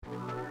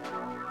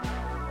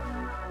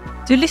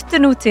Du lytter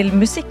nå til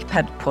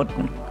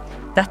Musikkped-podden.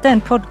 Dette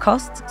en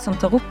podcast som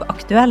tar opp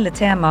aktuelle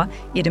tema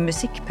I det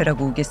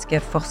musikkpedagogiske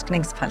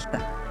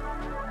forskningsfeltet.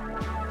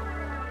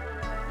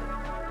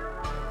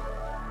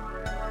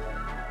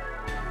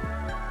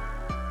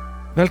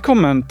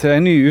 Velkommen til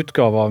en ny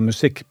utgave av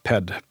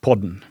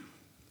Musikkped-podden.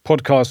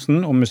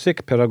 Podcasten om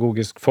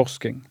musikkpedagogisk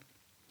forskning.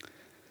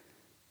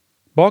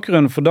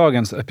 Bakgrunnen for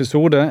dagens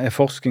episode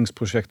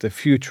forskningsprosjektet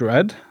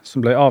FutureEd,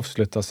 som ble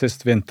avsluttet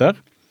sist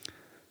vinter.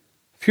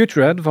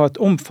 FutureEd var et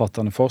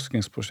omfattende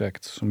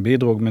forskningsprosjekt som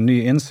bidrog med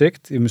ny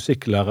innsikt I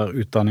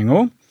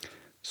musikklærerutdanningen,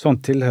 sånn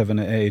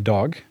tilhøvende I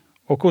dag,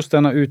 og hvordan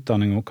denne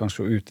utdanningen kan se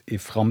ut I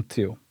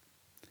fremtiden.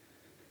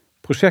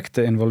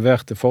 Prosjektet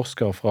involverte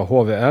forskere fra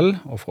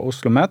HVL og fra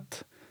Oslo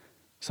Met,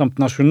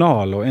 samt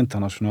nasjonale og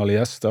internasjonale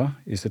gjester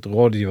I sitt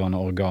rådgivende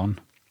organ.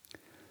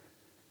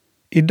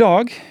 I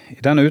dag, I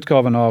denne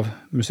utgaven av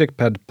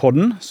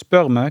Musikkped-podden,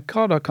 spør vi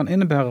hva det kan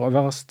innebære å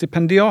være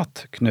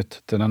stipendiat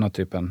knytt til denne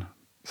typen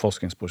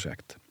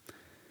forskningsprosjekt.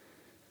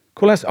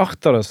 Hvordan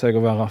arter det seg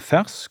å være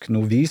fersk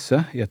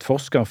novise I et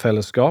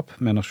forskerfellesskap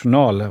med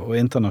nasjonale og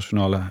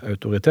internasjonale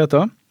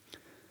autoriteter?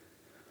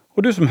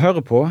 Og du som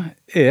hører på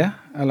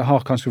eller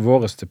har kanskje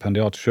vært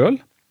stipendiat selv?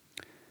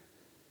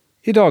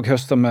 I dag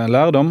høster vi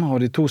lærdom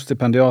av de 2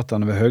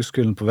 stipendiatene ved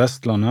Høgskolen på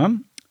Vestlandet,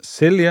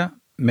 Silje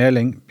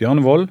Meling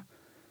Bjørnevoll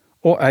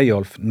og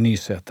Eyolf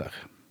Nysæther.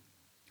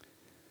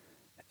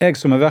 Jeg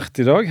som vært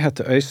I dag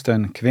heter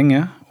Øystein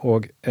Kvinge,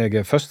 og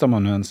jeg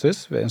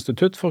førsteamanuensis ved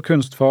Institutt for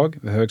kunstfag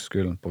ved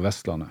Høgskolen på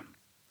Vestlandet.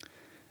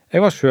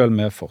 Jeg var selv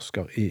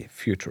medforsker I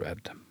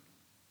FutureEd.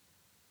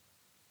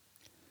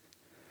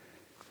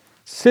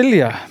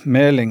 Silje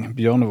Meling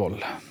Bjørnevoll,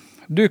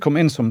 du kom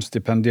inn som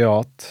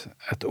stipendiat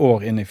et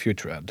år inn I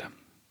FutureEd.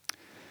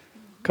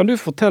 Kan du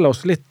fortelle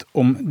oss litt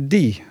om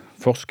din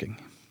forskning?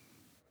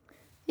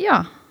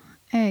 Ja,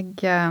 jeg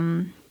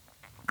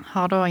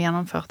har da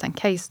gjennomført en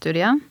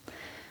case-studie,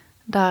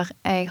 der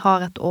jeg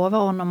har et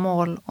overordnet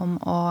mål om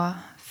å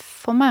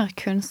få mer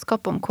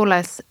kunnskap om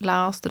hvordan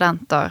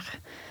lærerstudenter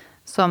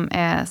som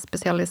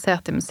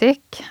spesialisert I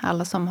musikk,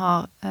 eller som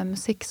har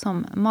musikk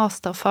som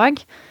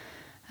masterfag,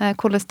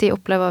 hvordan de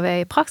opplever vi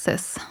I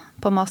praksis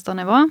på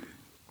masternivå,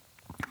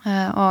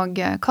 og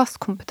hvilke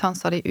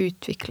kompetanser de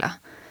utvikler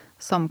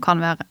som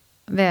kan være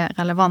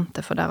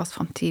relevante for deres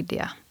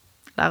fremtidige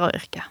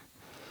læreryrke.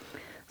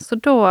 Så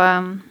da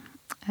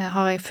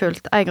har jeg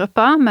fulgt en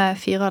gruppe med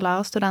 4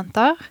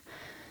 lærerstudenter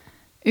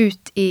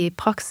ut I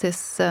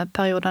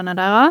praksisperiodene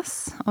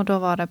deres, og da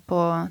var det på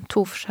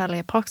 2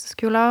 forskjellige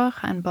praksisskoler,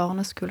 en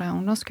barneskole og en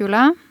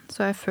ungdomsskole,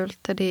 så jeg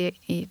fulgte de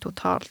I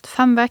totalt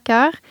 5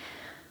 veker,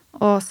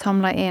 og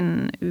samlet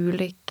inn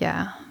ulike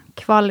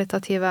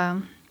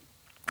kvalitative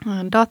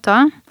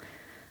data.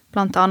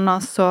 Blant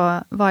annet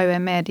så var jo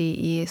jeg med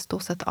I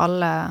stort sett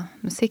alle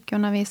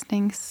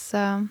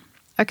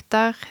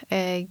musikkundervisningsøkter.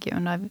 Jeg ikke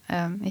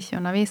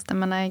underviste,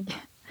 men jeg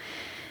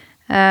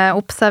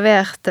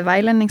observerte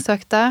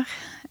veiledningsøkter.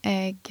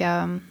 Jeg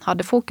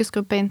hadde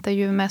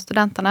fokusgruppeintervju med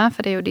studentene,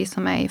 for det jo de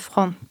som I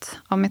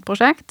front av mitt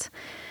prosjekt.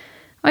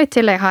 Og I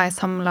tillegg har jeg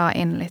samlet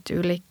inn litt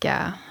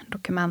ulike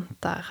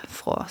dokumenter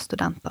fra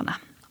studentene,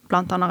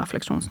 blant annet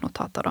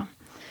refleksjonsnotater da.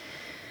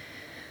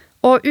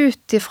 Og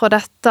ut ifra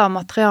dette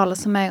materialet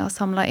som jeg har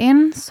samlet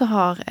inn, så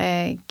har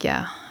jeg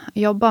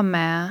jobbet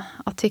med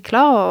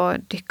artikler og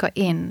dykket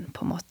inn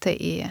på en måte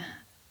I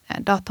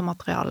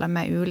datamateriale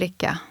med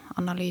ulike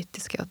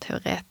analytiske og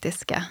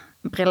teoretiske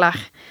briller.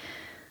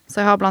 Så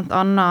jeg har blant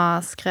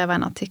annet skrevet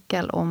en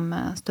artikkel om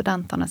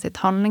studentene sitt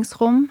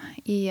handlingsrom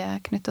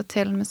knyttet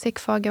til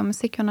musikkfaget og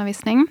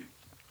musikkundervisning,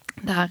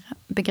 der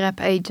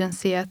begrepet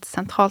agency et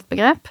sentralt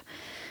begrep.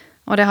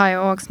 Og det har jeg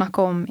også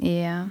snakket om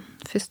I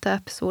første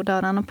episode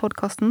av denne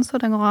podcasten, så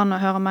det går an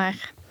å høre mer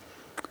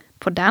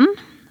på den.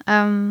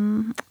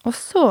 Og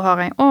så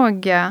har jeg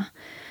også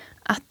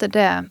etter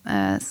det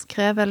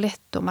skrevet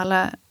litt om,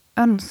 eller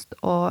ønsket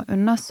å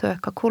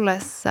undersøke hvordan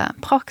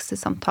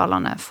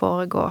praksissamtalene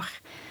foregår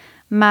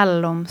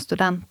mellom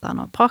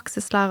studentene og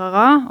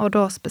praksislærere, og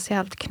da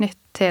spesielt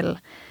knytt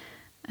til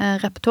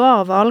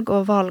repertoarvalg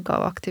og valg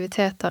av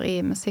aktiviteter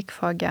I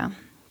musikkfaget.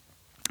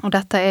 Og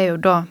dette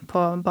jo da på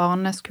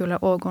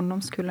barneskole- og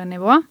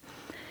ungdomsskolenivå,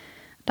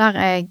 der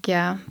jeg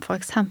for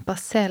eksempel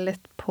ser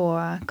litt på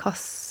hvilke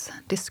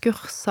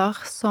diskurser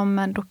som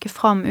dukker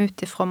fram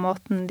ut ifra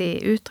måten de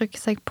uttrykker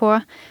seg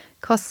på,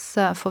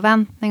 hvilke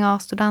forventninger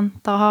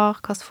studenter har,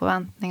 hvilke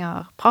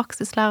forventninger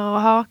praksislærere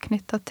har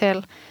knyttet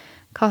til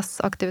hvilke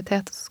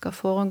aktiviteter som skal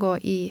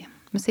foregå I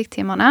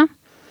musikktimene.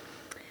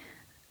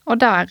 Og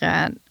der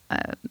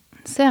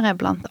ser jeg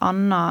blant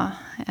annet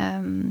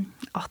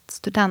at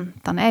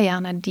studentene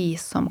gjerne de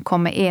som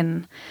kommer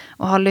inn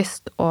og har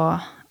lyst å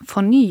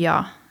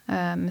fornye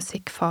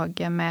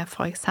musikkfaget med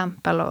for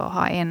eksempel å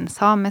ha inn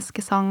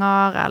samiske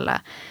sanger eller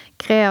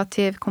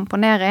kreativ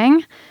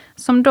komponering,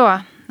 som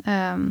da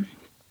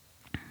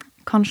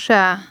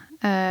kanskje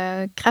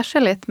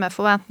krasjer litt med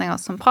forventninger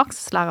som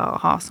praksislærere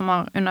har, som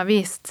har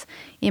undervist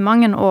I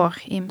mange år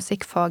I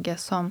musikkfaget,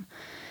 som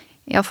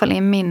I hvert fall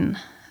I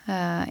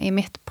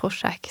mitt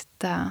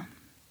prosjekt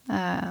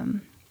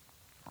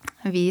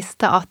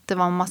viste at det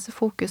var masse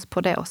fokus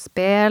på det å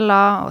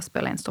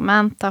spille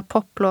instrumenter,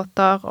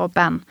 poplåter og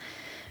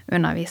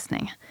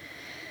bandundervisning.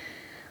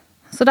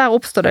 Så der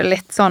oppstod det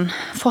litt sånn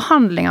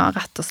forhandlinger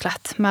rett og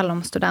slett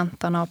mellom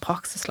studentene og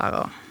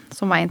praksislærere,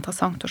 som var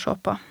interessant å se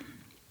på.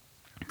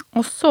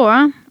 Og så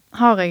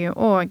har jeg jo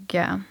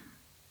også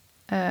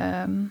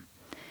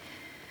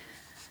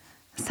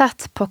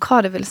sett på hva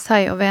det vil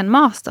si å være en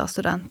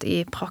masterstudent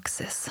i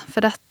praksis.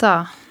 For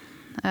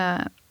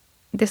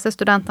disse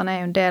studentene er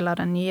jo en del av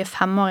den nye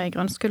 5-årige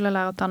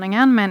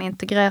grunnskolelærerutdanningen med en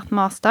integrert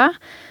master,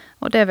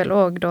 og det vil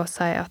også da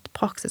si at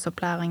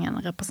praksisopplæringen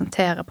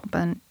representerer på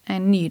en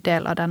ny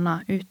del av denne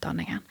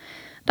utdanningen,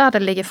 der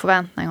det ligger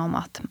forventninger om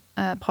at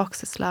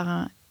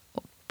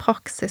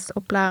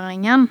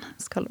praksisopplæringen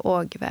skal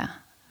også være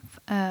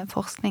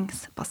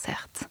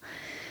forskningsbasert.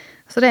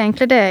 Så det er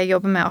egentlig det jeg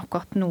jobber med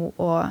akkurat nå,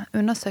 å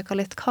undersøke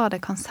litt hva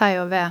det kan si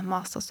å være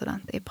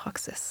masterstudent i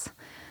praksis.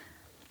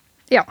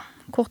 Ja,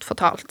 kort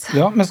fortalt.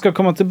 Ja, vi skal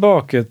komme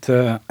tilbake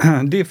til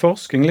de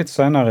forskning litt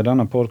senere i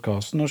denne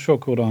podcasten og se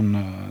hvordan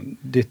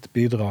ditt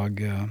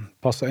bidrag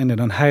passer inn i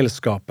den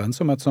helskapen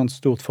som et sånt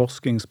stort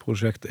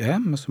forskningsprosjekt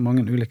med så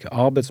mange ulike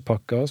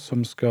arbeidspakker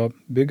som skal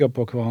bygge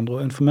på hverandre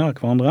og informere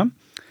hverandre.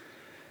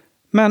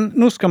 Men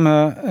nå skal vi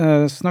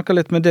snakke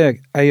litt med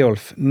deg,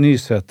 Eyolf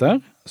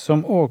Nysæther,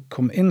 som også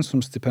kom inn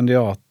som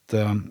stipendiat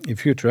i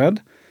FutureEd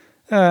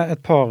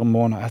et par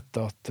måneder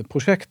etter at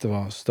prosjektet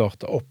var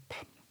startet opp.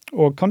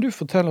 Og kan du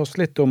fortelle oss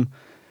litt om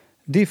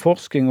de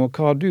forskning og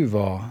hva du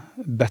var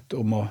bedt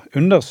om å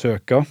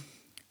undersøke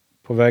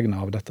på vegne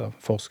av dette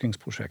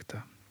forskningsprosjektet?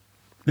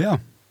 Ja,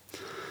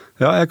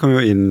 jeg kom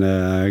jo inn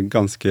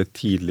ganske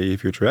tidlig i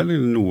FutureEd,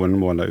 noen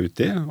måneder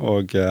uti,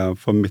 og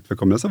for mitt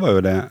vedkommende så var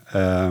jo det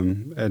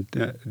et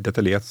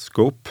detaljert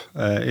scope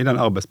i den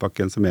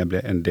arbeidspakken som jeg ble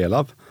en del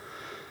av.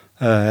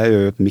 Jeg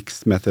gjør jo et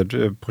mixed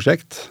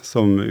method-prosjekt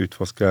som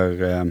utforsker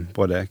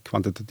både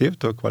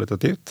kvantitativt og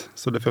kvalitativt.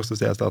 Så det første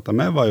jeg startet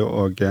med var jo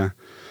å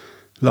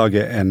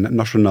lage en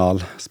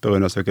nasjonal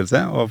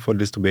spørreundersøkelse og få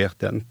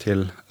distribuert den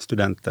til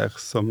studenter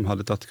som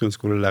hadde tatt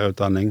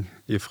grunnskolelærerutdanning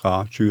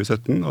fra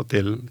 2017 og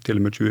til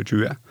og med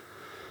 2020.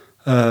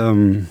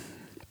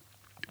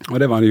 Og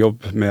det var en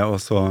jobb med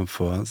å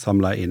få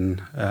samlet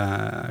inn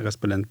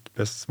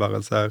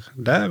respondentbesvarelser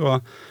der, og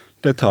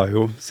det tar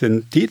jo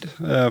sin tid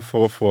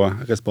for å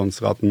få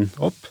responsraten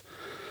opp.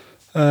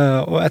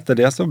 Og etter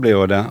det så blir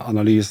jo det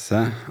analyse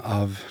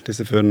av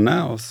disse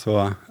funnene, og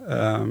så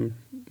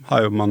har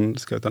jo man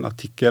skrevet en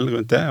artikkel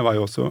rundt det. Jeg var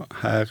jo også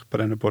her på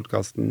denne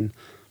podcasten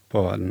på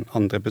den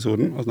andre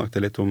episoden og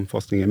snakket litt om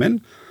forskningen min.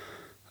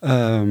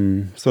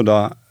 Så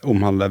da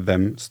omhandler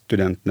hvem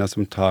studentene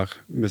som tar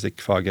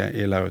musikkfaget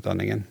i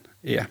lærerutdanningen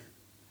er.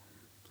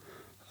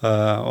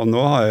 Og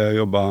nå har jeg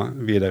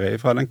jobbet videre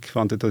fra den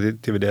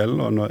kvantitative delen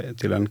og nå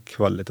til den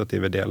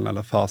kvalitative delen,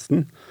 eller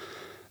fasen.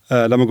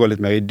 Der må gå litt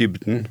mer i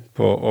dybden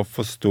på å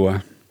forstå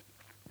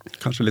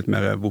kanskje litt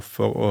mer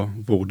hvorfor og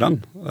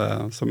hvordan,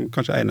 som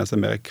kanskje egner seg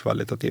mer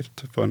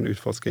kvalitativt for en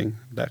utforsking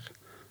der.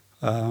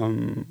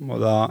 Og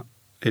da,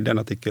 i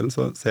den artikkelen,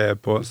 så ser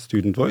jeg på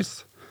Student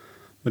Voice,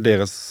 med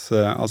deres,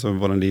 altså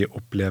hvordan de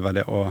opplever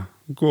det å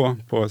gå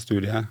på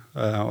studiet,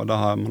 og da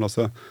har man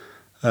også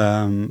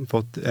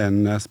fått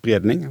en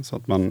spredning, så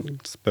at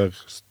man spør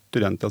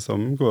studenter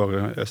som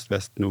går øst,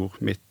 vest, nord,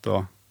 midt,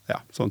 og ja,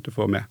 sånn at du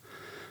får med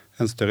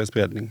en større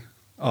spredning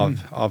av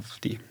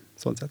de,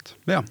 sånn sett.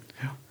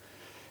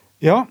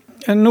 Ja,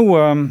 nå,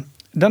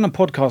 denne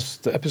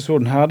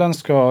podcast-episoden her, den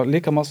skal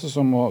like masse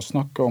som å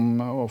snakke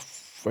om og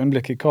få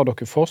innblikk i hva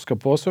dere forsker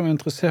på, så er vi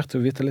interessert i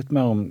å vite litt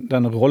mer om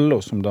den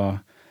rollen som dere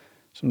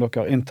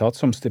har inntatt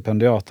som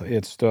stipendiater i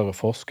et større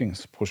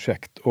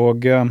forskningsprosjekt.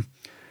 Og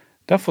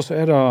derfor så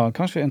er det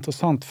kanskje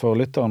interessant for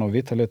lytteren å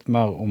vite litt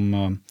mer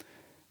om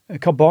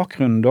hva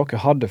bakgrunnen dere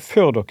hadde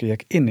før dere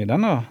gikk inn i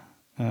denne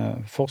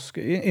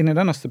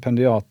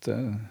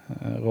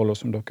stipendiatrollen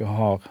som dere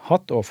har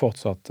hatt og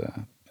fortsatt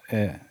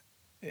er.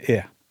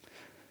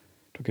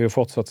 Dere er jo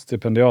fortsatt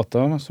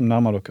stipendiater som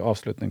nærmer dere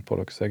avslutning på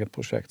deres eget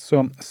prosjekt. Så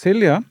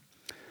Silje,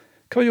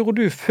 hva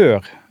gjorde du før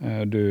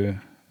du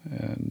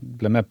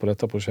ble med på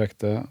dette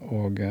prosjektet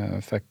og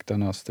fikk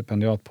denne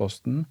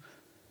stipendiatposten?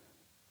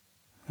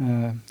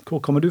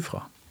 Hvor kommer du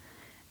fra?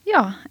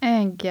 Ja,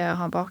 jeg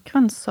har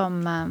bakgrunn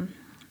som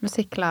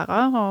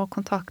musikklærer og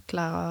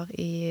kontaktlærer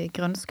i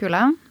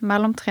grunnskole,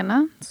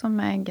 mellomtrinnet, som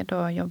jeg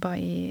da jobber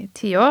i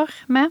 10 år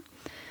med.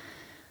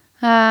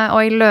 Og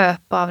i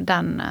løpet av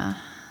den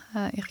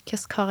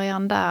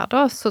yrkeskarrieren der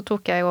da, så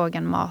tok jeg også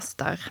en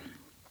master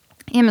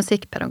i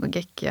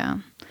musikkpedagogikk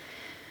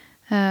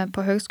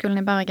på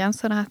Høgskolen i Bergen,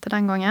 så det hette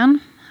den gangen.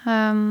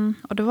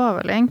 Og det var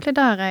vel egentlig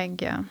der jeg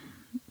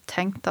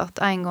tenkte at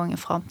en gang i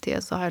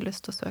fremtiden så har jeg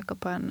lyst til å søke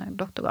på en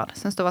doktorgrad. Jeg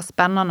synes det var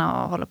spennende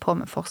å holde på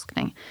med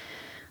forskning,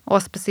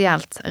 og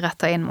spesielt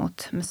rettet inn mot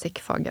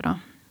musikkfaget da.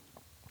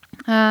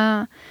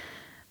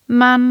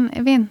 Men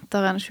i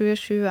vinteren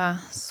 2020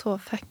 så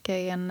fikk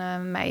jeg en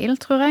mail,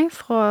 tror jeg,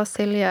 fra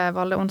Silje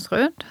Valde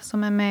Onsrud,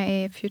 som er med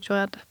i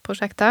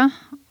FutureEd-prosjektet,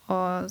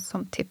 og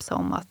som tipset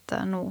om at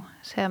nå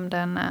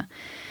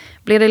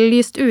blir det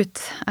lyst ut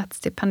et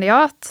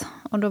stipendiat,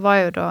 og da var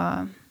jo da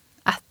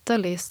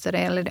etterlyste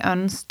det, eller de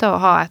ønsket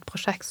å ha et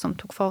prosjekt som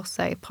tok for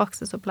seg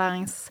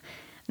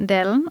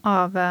praksisopplæringsdelen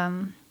av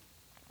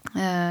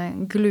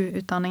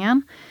GLU-utdanningen.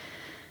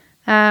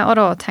 Og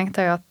da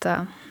tenkte jeg at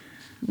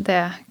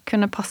det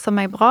kunne passe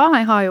meg bra.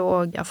 Jeg har jo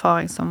også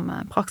erfaring som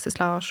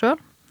praksislærer selv,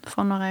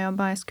 fra når jeg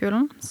jobbet i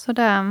skolen. Så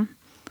det,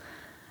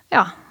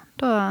 ja,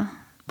 da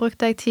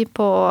brukte jeg tid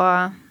på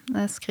å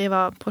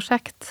skrive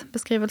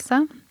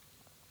prosjektbeskrivelse,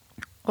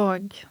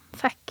 og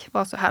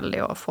var så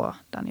heldig å få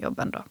den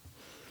jobben da.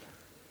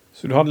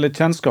 Så du hadde litt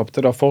kjennskap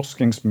til det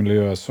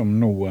forskningsmiljøet som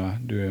nå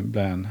du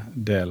ble en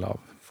del av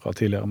fra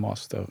tidligere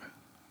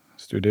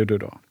masterstudiet du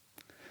da.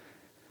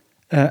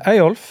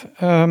 Eyolf,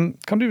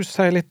 kan du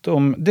si litt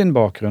om din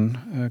bakgrunn?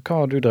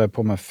 Hva du drev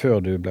på med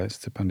før du ble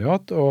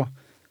stipendiat, og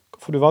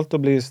hvorfor du valgte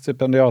å bli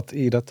stipendiat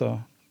i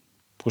dette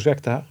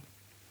prosjektet her?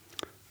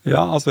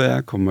 Ja, altså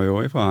jeg kommer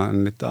jo fra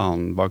en litt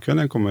annen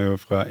bakgrunn. Jeg kommer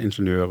jo fra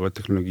ingeniør- og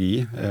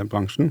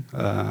teknologibransjen,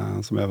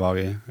 som jeg var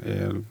i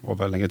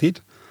over lengre tid.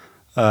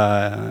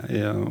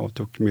 Og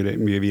tok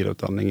mye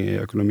videreutdanning i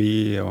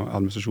økonomi og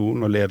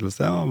administrasjon og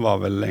ledelse, og var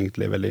vel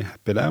egentlig veldig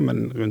happy der,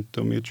 men rundt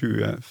om i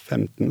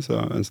 2015 så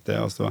ønsket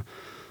jeg også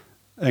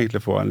egentlig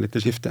få en lite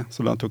skifte.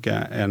 Så da tok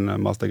jeg en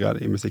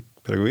mastergrad i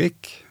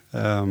musikkpedagogikk,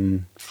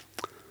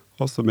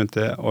 og så begynte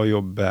jeg å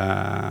jobbe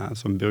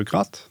som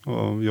byråkrat,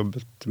 og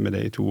jobbet med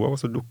det i 2 år, og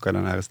så dukket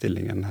denne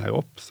stillingen her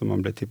opp, som man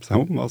ble tipset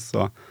om, og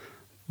så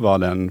var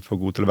den for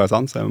god til å være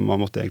sann, så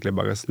man måtte egentlig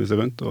bare snuse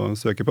rundt og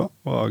søke på,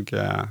 og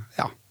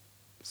ja,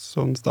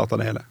 sånn startet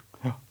det hele.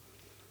 Ja.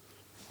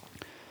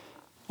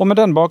 Og med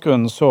den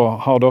bakgrunnen så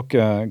har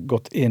dere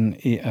gått inn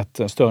i et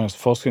større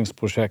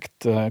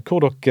forskningsprosjekt, hvor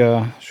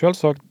dere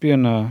selvsagt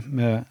begynner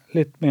med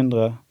litt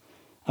mindre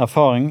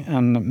erfaring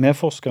enn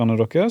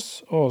medforskerne deres,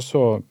 og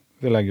så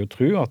vil jeg jo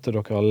tro at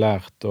dere har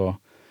lært å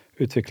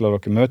utvikle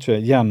dere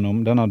mye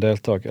gjennom denne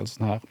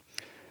deltakelsen her.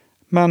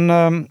 Men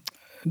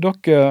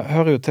dere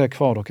hører jo til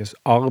hver deres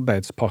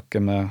arbeidspakke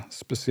med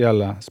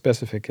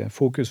spesifikke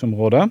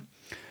fokusområder,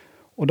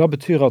 og det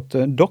betyr at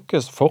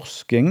deres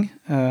forskning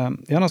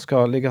gjerne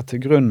skal ligge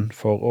til grunn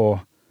for å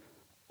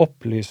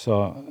opplyse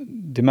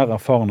de mer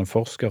erfarne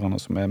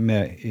forskerne som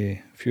med i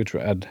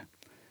Future Ed.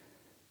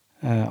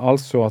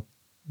 Altså at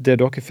det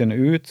dere finner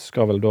ut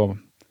skal vel da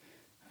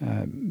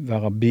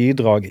være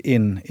bidrag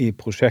inn i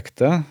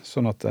prosjektet,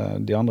 sånn at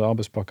de andre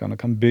arbeidspakkene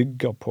kan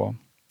bygge på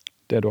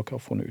det dere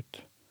har funnet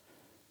ut.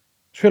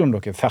 Selv om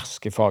dere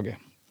ferske i faget.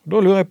 Da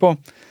lurer jeg på,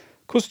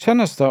 hvordan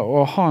kjennes det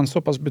å ha en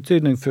såpass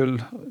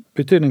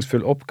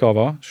betydningsfull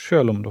oppgave,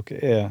 selv om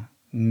dere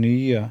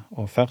nye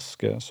og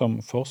ferske som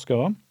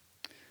forskere?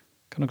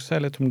 Kan dere si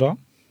litt om det?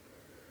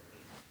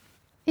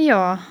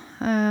 Ja,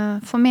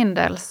 for min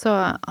del så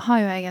har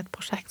jo jeg et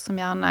prosjekt som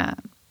gjerne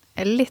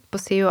litt på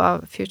siden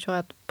av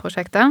Future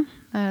Ed-prosjektet,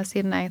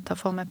 siden jeg tar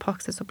for meg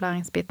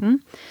praksisopplæringsbiten.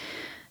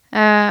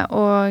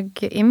 Og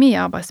i min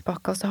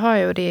arbeidspakke så har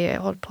jo de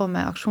holdt på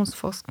med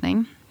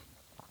aksjonsforskning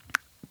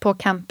på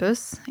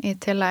campus i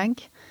tillegg.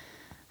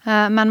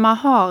 Men man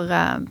har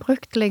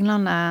brukt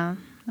lignende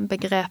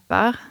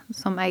begreper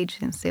som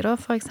agency da,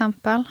 for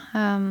eksempel.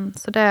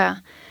 Så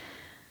der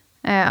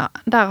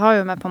har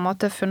jo vi på en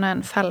måte funnet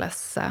en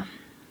felles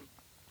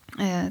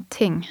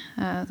ting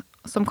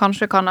som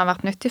kanskje kan ha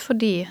vært nyttig for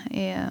de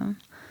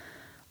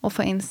å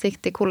få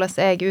innsikt i hvordan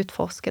jeg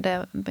utforsker det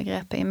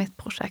begrepet i mitt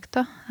prosjekt.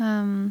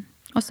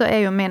 Og så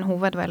jo min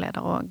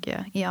hovedveileder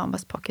også i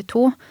arbeidspakke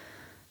 2,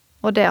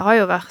 og det har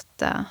jo vært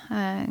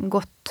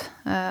godt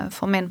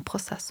for min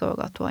prosess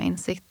også, at du har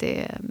innsikt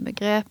i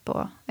begrep,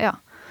 og ja.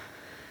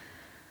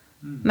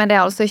 Men det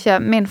altså ikke,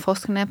 min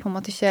forskning på en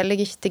måte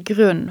ligger ikke til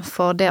grunn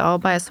for det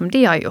arbeidet som de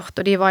har gjort,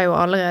 og de var jo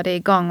allerede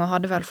i gang og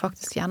hadde vel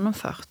faktisk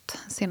gjennomført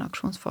sin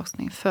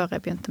aksjonsforskning før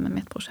jeg begynte med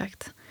mitt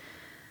prosjekt.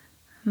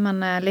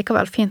 Men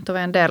likevel fint å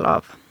være en del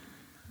av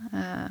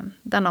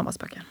den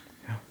arbeidspakken.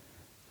 Ja.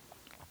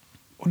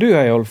 Og du,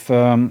 Eyolf,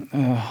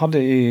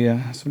 hadde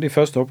som de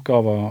første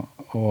oppgaver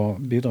å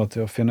bidra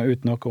til å finne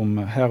ut noe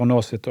om her og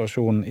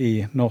nå-situasjonen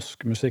i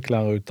norsk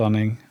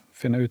musikklærerutdanning,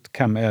 finne ut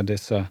hvem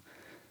disse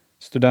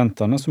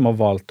studentene som har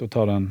valgt å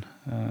ta den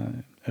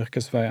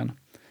yrkesveien.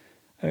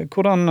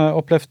 Hvordan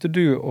opplevde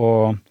du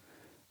å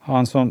ha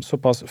en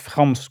såpass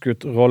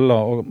framskutt rolle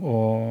og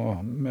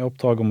med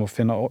oppdrag om å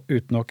finne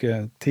ut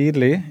noe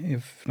tidlig i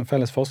den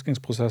felles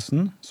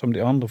forskningsprosessen, som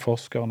de andre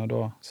forskerne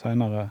da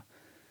senere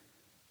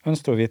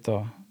ønsket å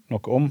vite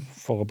noe om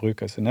for å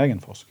bruke i sin egen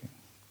forskning?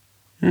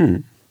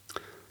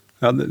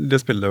 Ja, det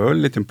spiller jo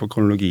litt inn på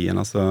kronologien,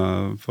 altså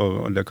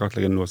for det å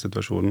kartlegge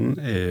nå-situasjonen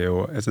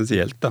jo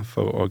essensielt da,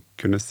 for å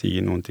kunne si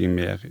noen ting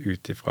mer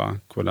ut ifra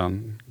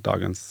hvordan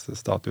dagens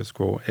status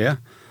quo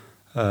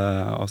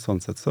og sånn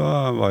sett så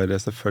var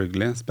det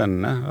selvfølgelig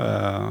spennende,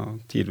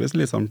 tidvis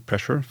litt sånn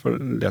pressure, for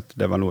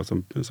det var noe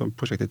som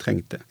prosjektet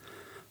trengte.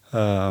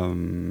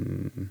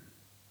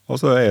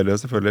 Og så det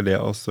selvfølgelig det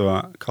å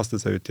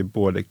kaste seg ut i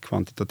både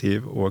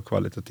kvantitativ og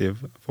kvalitativ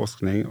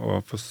forskning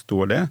og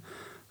forstå det,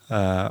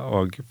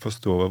 og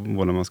forstå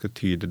hvordan man skal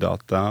tyde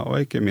data,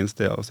 og ikke minst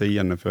det å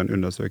gjennomføre en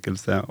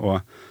undersøkelse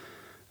og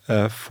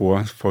få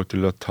folk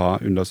til å ta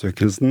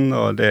undersøkelsen,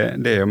 og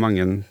det er jo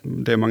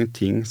mange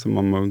ting som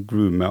man må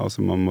groome og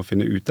som man må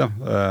finne ut av.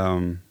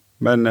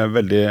 Men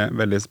veldig,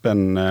 veldig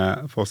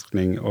spennende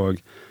forskning å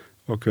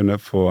kunne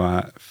få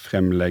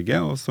fremlegge,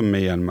 og som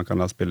igjen man kan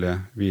da spille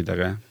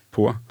videre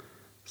på,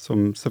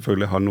 som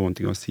selvfølgelig har noen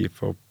ting å si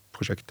for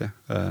prosjektet,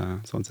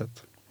 sånn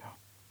sett.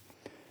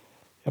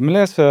 Ja, vi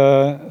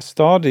leser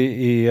stadig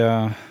i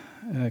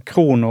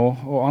Krono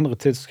og andre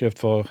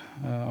tidsskrift for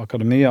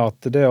akademia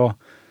at det å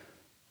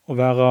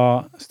være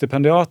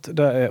stipendiat,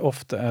 det er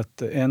ofte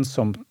et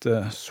ensomt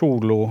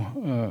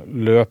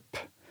sololøp.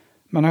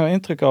 Men jeg har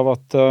inntrykk av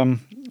at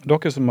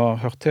dere som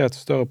har hørt til et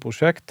større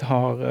prosjekt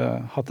har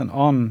hatt en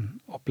annen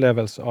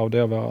opplevelse av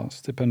det å være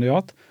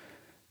stipendiat.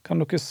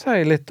 Kan dere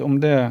si litt om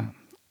det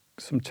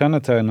som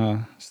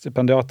kjennetegner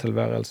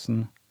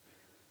stipendiattilværelsen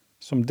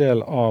som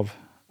del av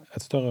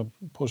et større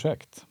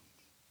prosjekt?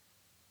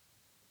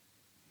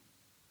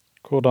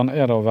 Hvordan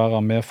er det å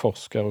være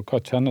medforsker, og hva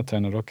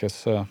kjennetegner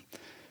deres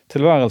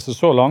tilværelse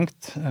så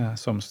langt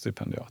som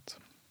stipendiat?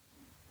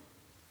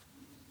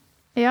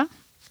 Ja.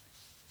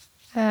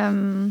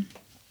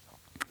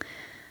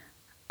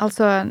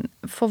 Altså,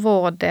 for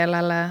vår del,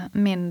 eller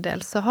min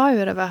del, så har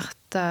jo det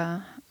vært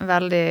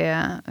veldig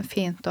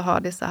fint å ha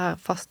disse her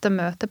faste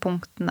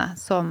møtepunktene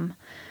som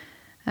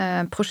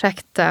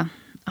prosjektet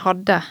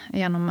hadde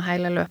gjennom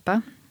hele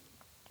løpet.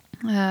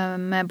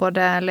 Med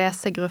både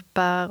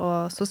lesegrupper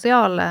og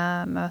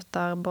sosiale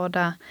møter,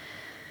 både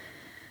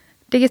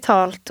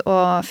digitalt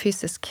og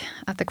fysisk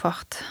etter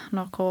hvert,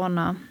 når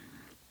korona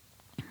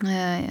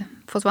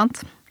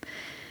forsvant.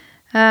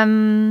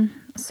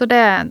 Så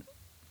det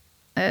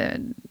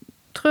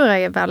tror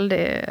jeg er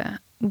veldig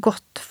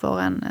godt for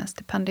en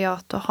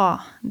stipendiat å ha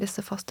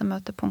disse faste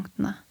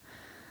møtepunktene.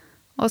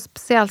 Og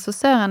spesielt så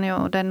ser en jo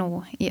det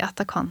nå i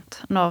etterkant,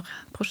 når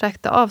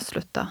prosjektet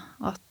avslutter,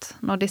 at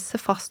når disse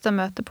faste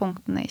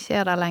møtepunktene ikke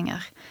er der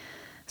lenger,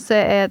 så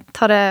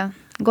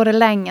går det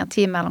lengre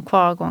tid mellom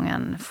hver gang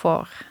en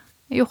får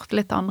gjort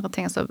litt andre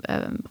ting, så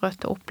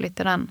brøt det opp litt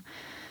i den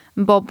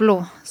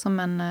bobla som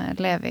en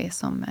lever i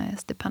som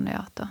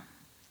stipendiat.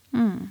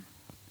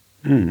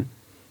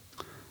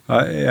 Ja,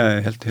 jeg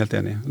er helt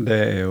enig. Det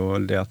er jo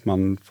det at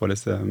man får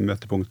disse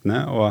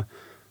møtepunktene, og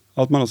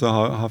at man også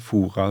har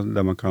fora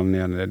der man kan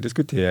gjerne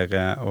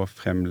diskutere og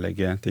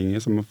fremlegge ting,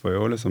 så man får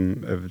jo liksom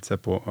øvet seg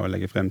på å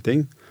legge frem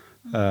ting.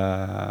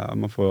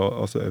 Man får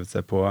også øvet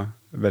seg på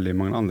veldig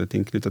mange andre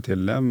ting knyttet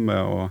til det, med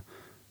å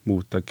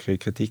motta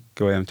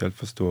kritikk og eventuelt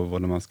forstå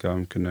hvordan man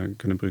skal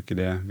kunne bruke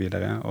det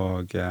videre.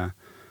 Og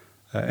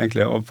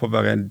egentlig å få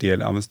være en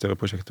del av en større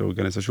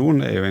prosjektorganisasjon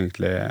er jo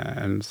egentlig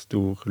en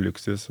stor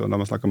luksus. Og når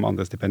man snakker om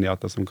andre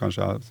stipendiater som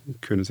kanskje har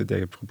kun sitt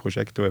eget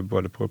prosjekt og er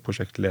både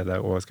prosjektleder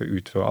og skal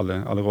utføre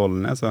alle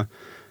rollene, så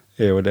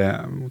er jo det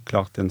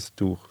klart en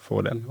stor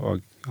fordel å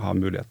ha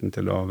muligheten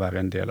til å være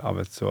en del av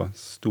et så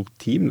stort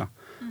team da.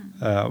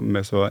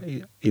 Med så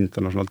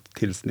internasjonalt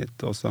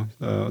tilsnitt også,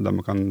 der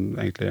man kan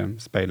egentlig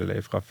speile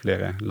det fra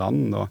flere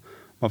land, og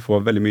man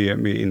får veldig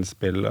mye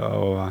innspill,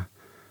 og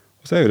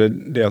så er jo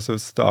det å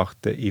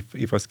starte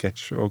fra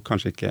sketsj, og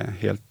kanskje ikke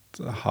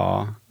helt ha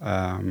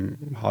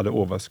det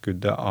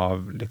overskuddet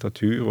av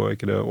litteratur, og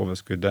ikke det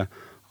overskuddet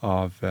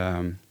av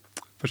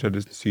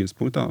forskjellige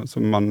synspunkter,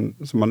 så man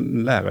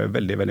lærer jo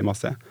veldig, veldig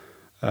masse,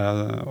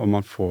 og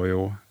man får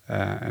jo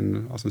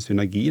en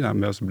synergi der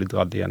med å bli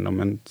dratt gjennom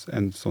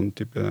en sånn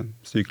type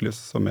syklus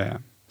som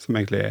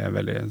egentlig er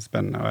veldig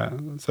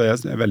spennende. Så jeg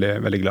er veldig,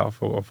 veldig glad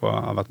for å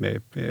ha vært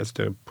med i et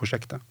større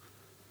prosjekt.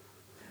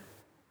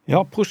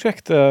 Ja,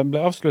 prosjektet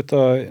ble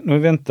avsluttet nå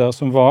i vinter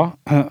som var,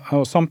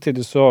 og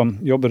samtidig så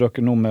jobber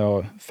dere nå med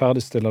å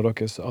ferdigstille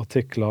deres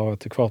artikler, og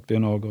etter hvert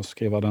begynner å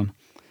skrive den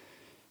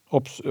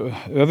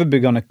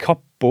overbyggende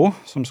kappo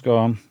som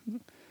skal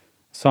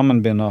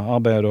sammenbinde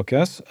arbeidet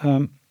deres.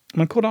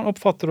 Men hvordan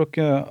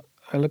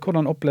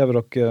opplever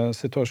dere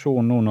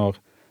situasjonen nå når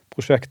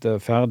prosjektet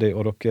er ferdig,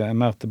 og dere er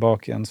mer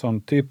tilbake i en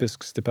sånn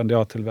typisk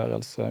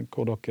stipendiattilværelse,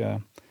 hvor dere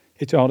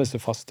ikke har disse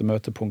faste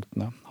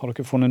møtepunktene? Har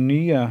dere funnet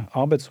nye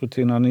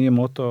arbeidsrutiner, nye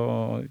måter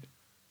å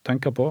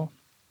tenke på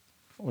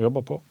og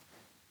jobbe på?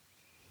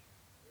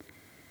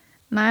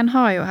 Nei, en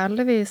har jo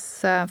heldigvis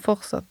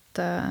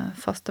fortsatt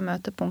faste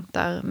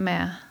møtepunkter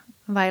med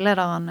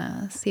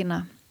veilederne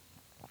sine.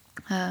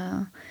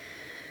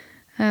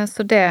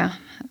 Så det,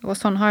 og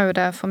sånn har jo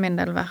det for min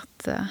del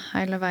vært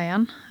hele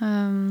veien.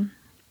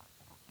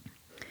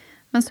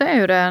 Men så er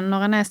jo det,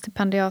 når en er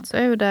stipendiat, så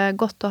er jo det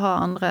godt å ha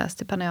andre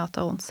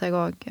stipendiater rundt seg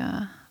også,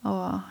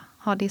 og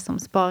ha de som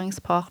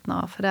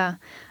sparingspartnere, for det,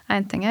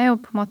 en ting er jo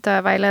på en måte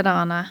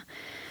veilederne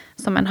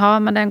som en har,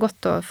 men det er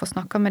godt å få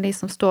snakke med de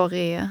som står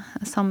i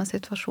samme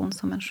situasjon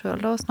som en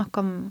selv, og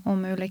snakke om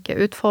ulike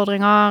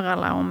utfordringer,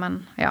 eller om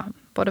en,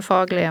 både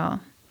faglige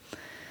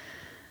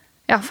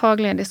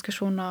faglige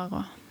diskusjoner,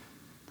 og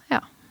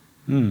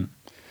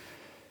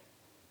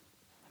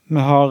Vi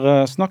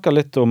har snakket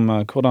litt om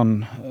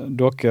hvordan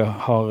dere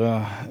har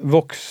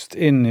vokst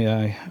inn i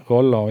en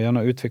rolle og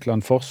gjerne utviklet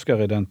en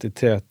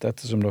forskeridentitet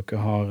ettersom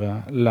dere har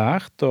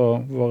lært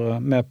og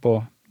vært med på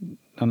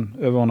den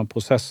overordnede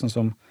prosessen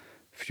som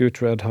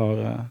FutureEd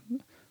har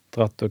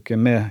dratt dere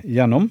med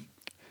gjennom.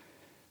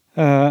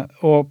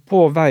 Og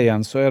på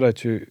veien så det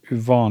ikke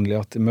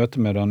uvanlig at i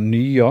møte med den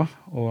nye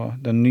og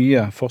den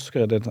nye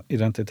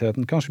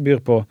forskeridentiteten kanskje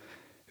byr på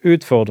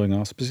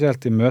utfordringer,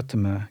 spesielt i møte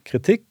med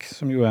kritikk,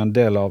 som jo en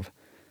del av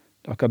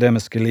det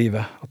akademiske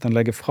livet. At en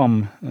legger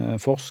fram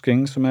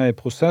forskning som i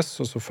prosess,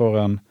 og så får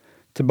en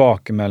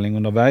tilbakemelding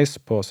underveis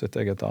på sitt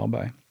eget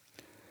arbeid.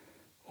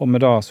 Og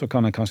med det så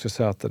kan en kanskje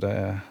se at det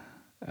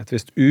et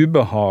visst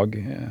ubehag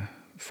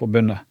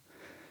forbundet.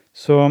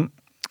 Så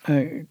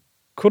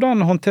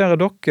hvordan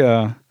håndterer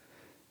dere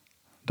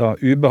da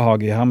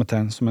ubehag i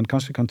hermetegn som en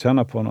kanskje kan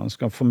kjenne på når en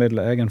skal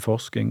formidle egen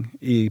forskning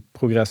i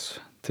progress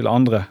til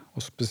andre,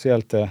 og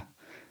spesielt til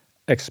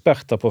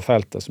eksperter på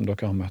feltet som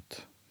dere har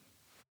møtt?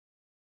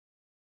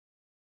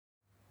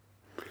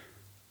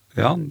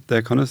 Ja, det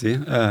kan du si.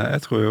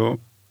 Jeg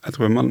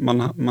tror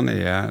man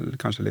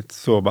kanskje litt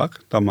sårbar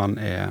da man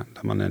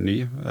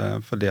ny,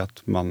 fordi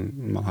at man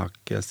har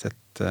ikke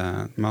sett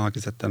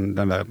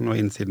den verden og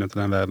innsiden av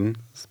den verden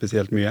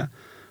spesielt mye,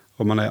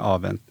 og man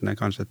avventende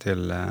kanskje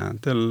til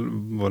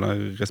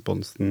hvordan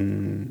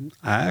responsen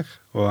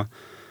og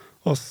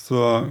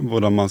også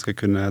hvordan man skal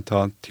kunne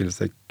ta til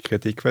seg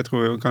kritikk. For jeg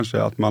tror jo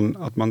kanskje at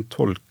man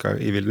tolker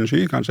i vilden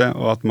sky, kanskje,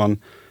 og at man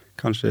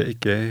kanskje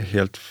ikke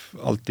helt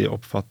alltid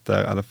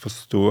oppfatter eller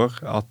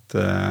forstår at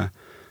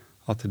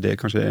det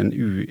kanskje en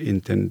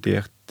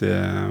uintendert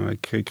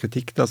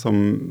kritikk da, som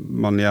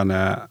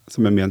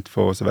ment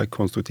for å være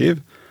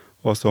konstruktiv,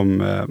 og som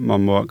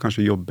man må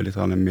kanskje jobbe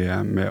litt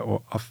med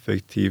å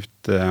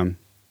affektivt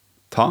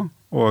ta,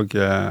 og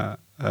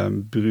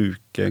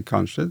bruke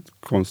kanskje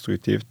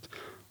konstruktivt.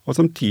 Og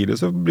samtidig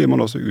så blir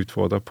man også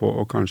utfordret på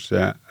å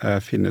kanskje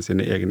finne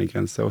sine egne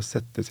grenser, og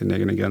sette sine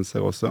egne grenser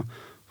også.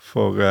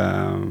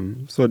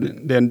 Så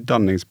det en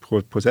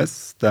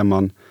danningsprosess der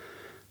man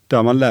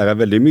lærer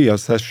veldig mye av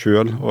seg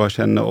selv og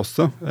kjenner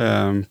også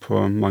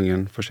på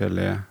mange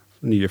forskjellige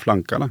nye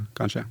flanker, da,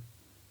 kanskje.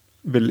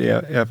 Vil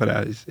jeg for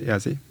det jeg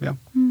sier, ja.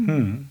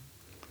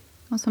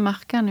 Og så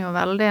merker en jo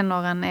veldig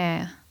når en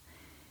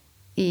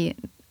i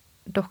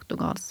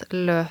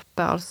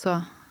doktorgradsløpet, altså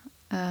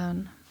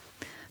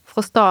fra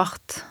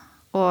start,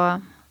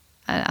 og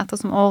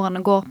ettersom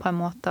årene går på en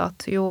måte,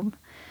 at jo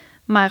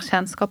mer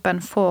kjennskap en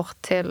får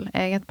til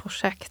eget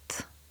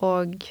prosjekt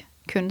og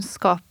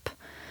kunnskap,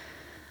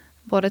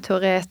 både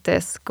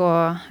teoretisk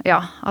og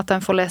ja, at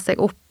en får lese seg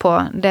opp på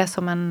det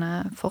som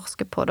en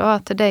forsker på, da,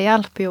 at det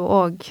hjelper jo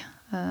også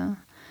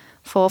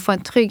for å få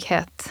en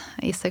trygghet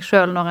i seg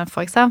selv når en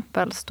for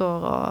eksempel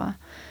står og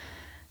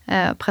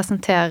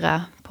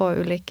presenterer på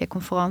ulike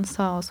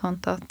konferanser og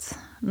sånt, at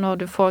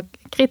når du får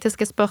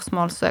kritiske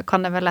spørsmål så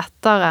kan det være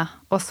lettere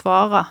å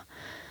svare,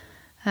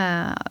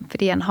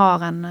 fordi en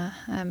har en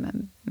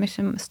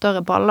mye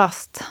større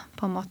ballast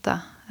på en måte,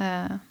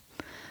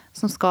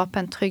 som skaper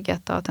en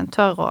trygghet av at en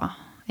tør å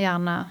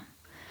gjerne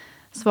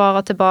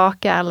svare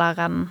tilbake,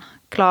 eller en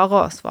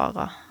klarer å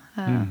svare.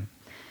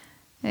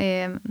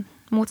 I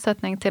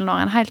motsetning til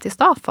når en helt i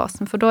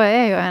startfasen, for da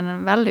jo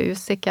en veldig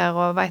usikker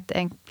og vet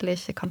egentlig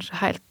ikke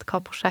kanskje helt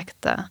hva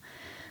prosjektet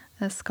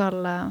skal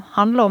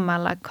handle om,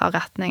 eller hva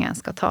retningen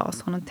skal ta og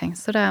sånne ting.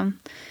 Så det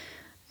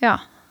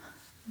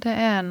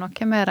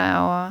noe med det,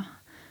 og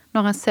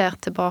når en ser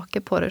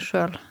tilbake på det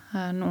selv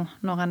nå,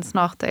 når en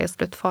snart i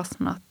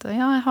sluttfasen, at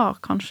ja, jeg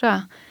har kanskje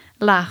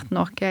lært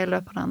noe i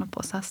løpet av denne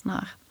prosessen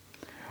her.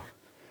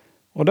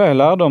 Og det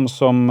lærdom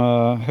som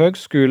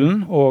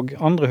høgskolen og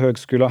andre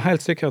høgskoler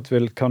helt sikkert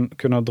vil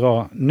kunne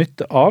dra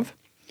nytte av.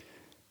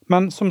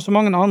 Men som så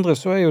mange andre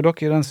så jo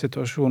dere i den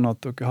situasjonen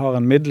at dere har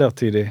en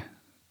midlertidig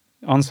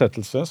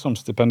ansettelse som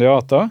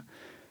stipendiater,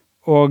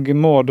 og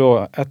må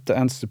da etter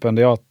en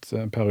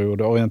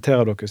stipendiatperiode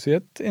orientere dere i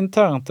et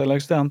internt eller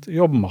eksternt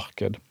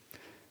jobbmarked.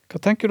 Hva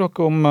tenker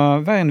dere om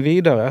veien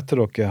videre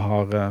etter dere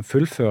har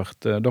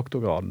fullført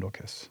doktorgraden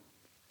deres?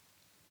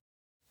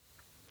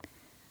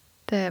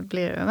 Det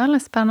blir jo veldig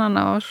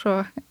spennende å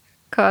se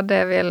hva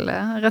det vil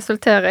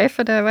resultere i,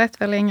 for det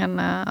vet vel ingen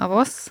av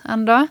oss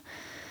enda.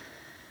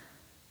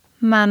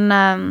 Men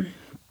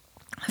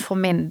for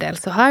min del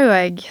så har jo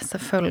jeg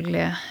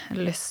selvfølgelig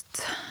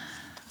lyst,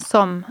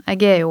 som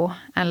jeg jo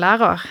en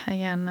lærer,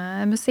 jeg en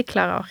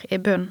musikklærer i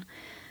bunn,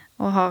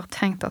 og har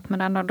tenkt at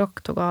med denne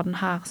doktorgraden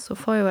her så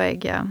får jo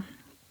jeg,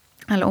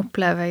 eller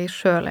opplever jeg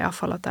selv i hvert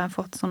fall, at jeg har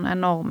fått sånn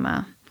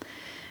enorme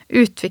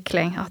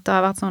utvikling, at det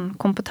har vært sånn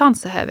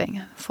kompetanseheving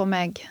for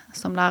meg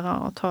som lærer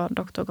å ta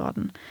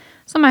doktorgraden,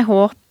 som jeg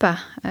håper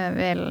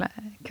vil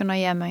kunne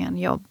gi meg en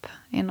jobb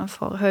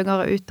innenfor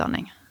høyere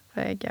utdanning.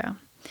 For jeg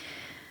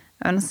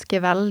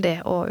ønsker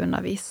veldig å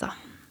undervise.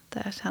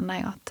 Det kjenner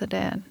jeg at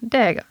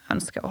det jeg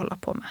ønsker å holde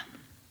på med.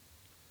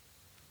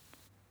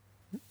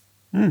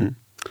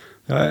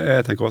 Ja,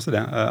 jeg tenker også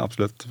det.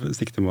 Absolutt.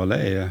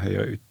 Siktemålet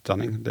høyere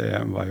utdanning. Det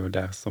var jo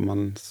der som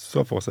man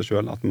så for seg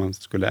selv at man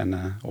skulle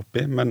ende opp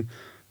i. Men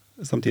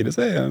samtidig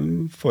så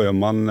får jo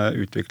man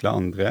utvikle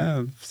andre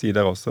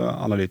sider også,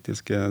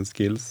 analytiske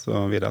skills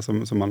og videre,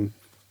 som man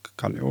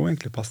kan jo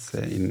egentlig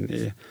passe inn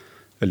i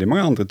veldig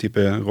mange andre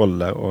typer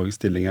roller og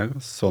stillinger,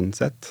 sånn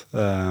sett.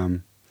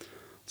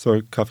 Så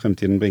hva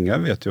fremtiden bringer,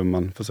 vet jo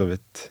man for så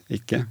vidt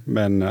ikke.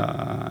 Men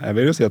jeg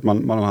vil jo si at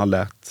man har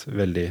lært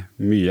veldig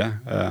mye,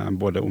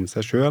 både om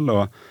seg selv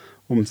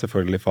og om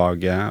selvfølgelig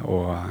faget,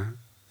 og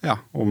ja,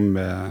 om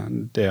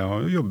det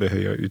å jobbe i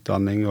høyere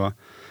utdanning,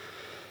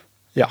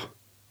 og ja,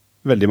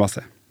 veldig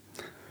masse.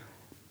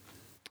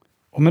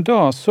 Og med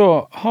da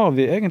så har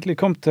vi egentlig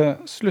kommet til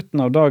slutten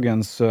av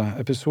dagens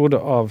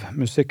episode av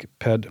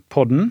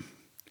Musikkped-podden.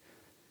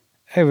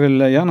 Jeg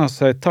vil gjerne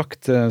si takk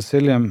til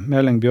Silje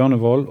Meling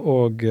Bjørnevoll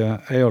og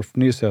Eyolf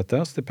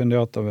Nysæther,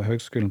 stipendiater ved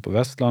Høgskolen på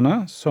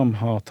Vestlandet, som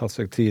har tatt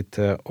seg tid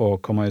til å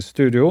komme i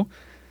studio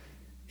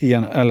i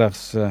en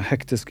ellers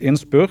hektisk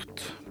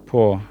innspurt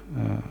på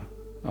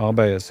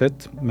arbeidet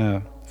sitt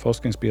med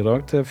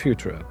forskningsbidrag til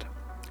FutureEd.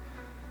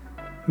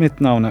 Mitt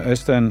navn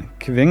Øystein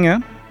Kvinge,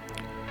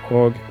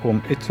 og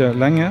om ikke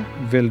lenge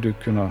vil du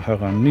kunne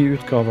høre en ny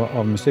utgave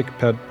av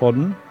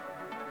Musikkped-podden,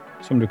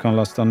 som du kan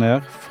laste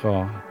ned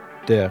fra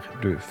der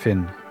du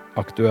finner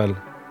aktuell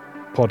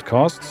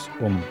podcasts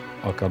om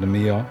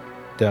akademia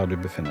der du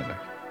befinner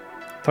deg.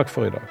 Takk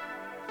for i dag.